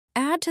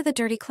Add to the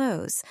dirty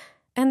clothes,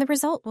 and the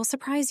result will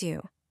surprise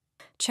you.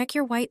 Check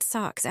your white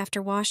socks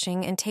after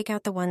washing and take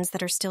out the ones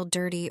that are still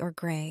dirty or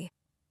gray.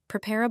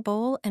 Prepare a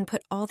bowl and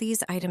put all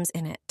these items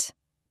in it.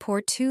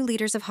 Pour 2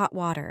 liters of hot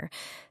water.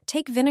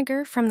 Take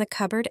vinegar from the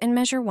cupboard and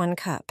measure 1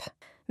 cup.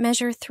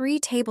 Measure 3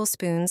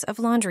 tablespoons of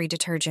laundry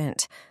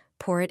detergent.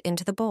 Pour it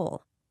into the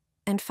bowl.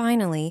 And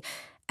finally,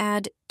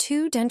 add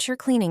 2 denture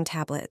cleaning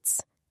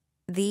tablets.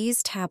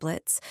 These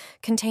tablets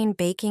contain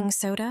baking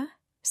soda,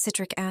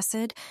 citric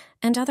acid,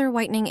 and other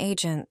whitening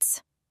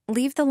agents.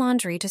 Leave the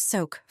laundry to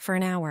soak for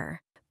an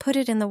hour. Put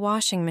it in the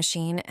washing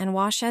machine and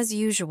wash as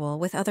usual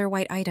with other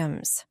white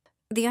items.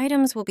 The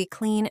items will be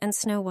clean and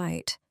snow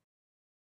white.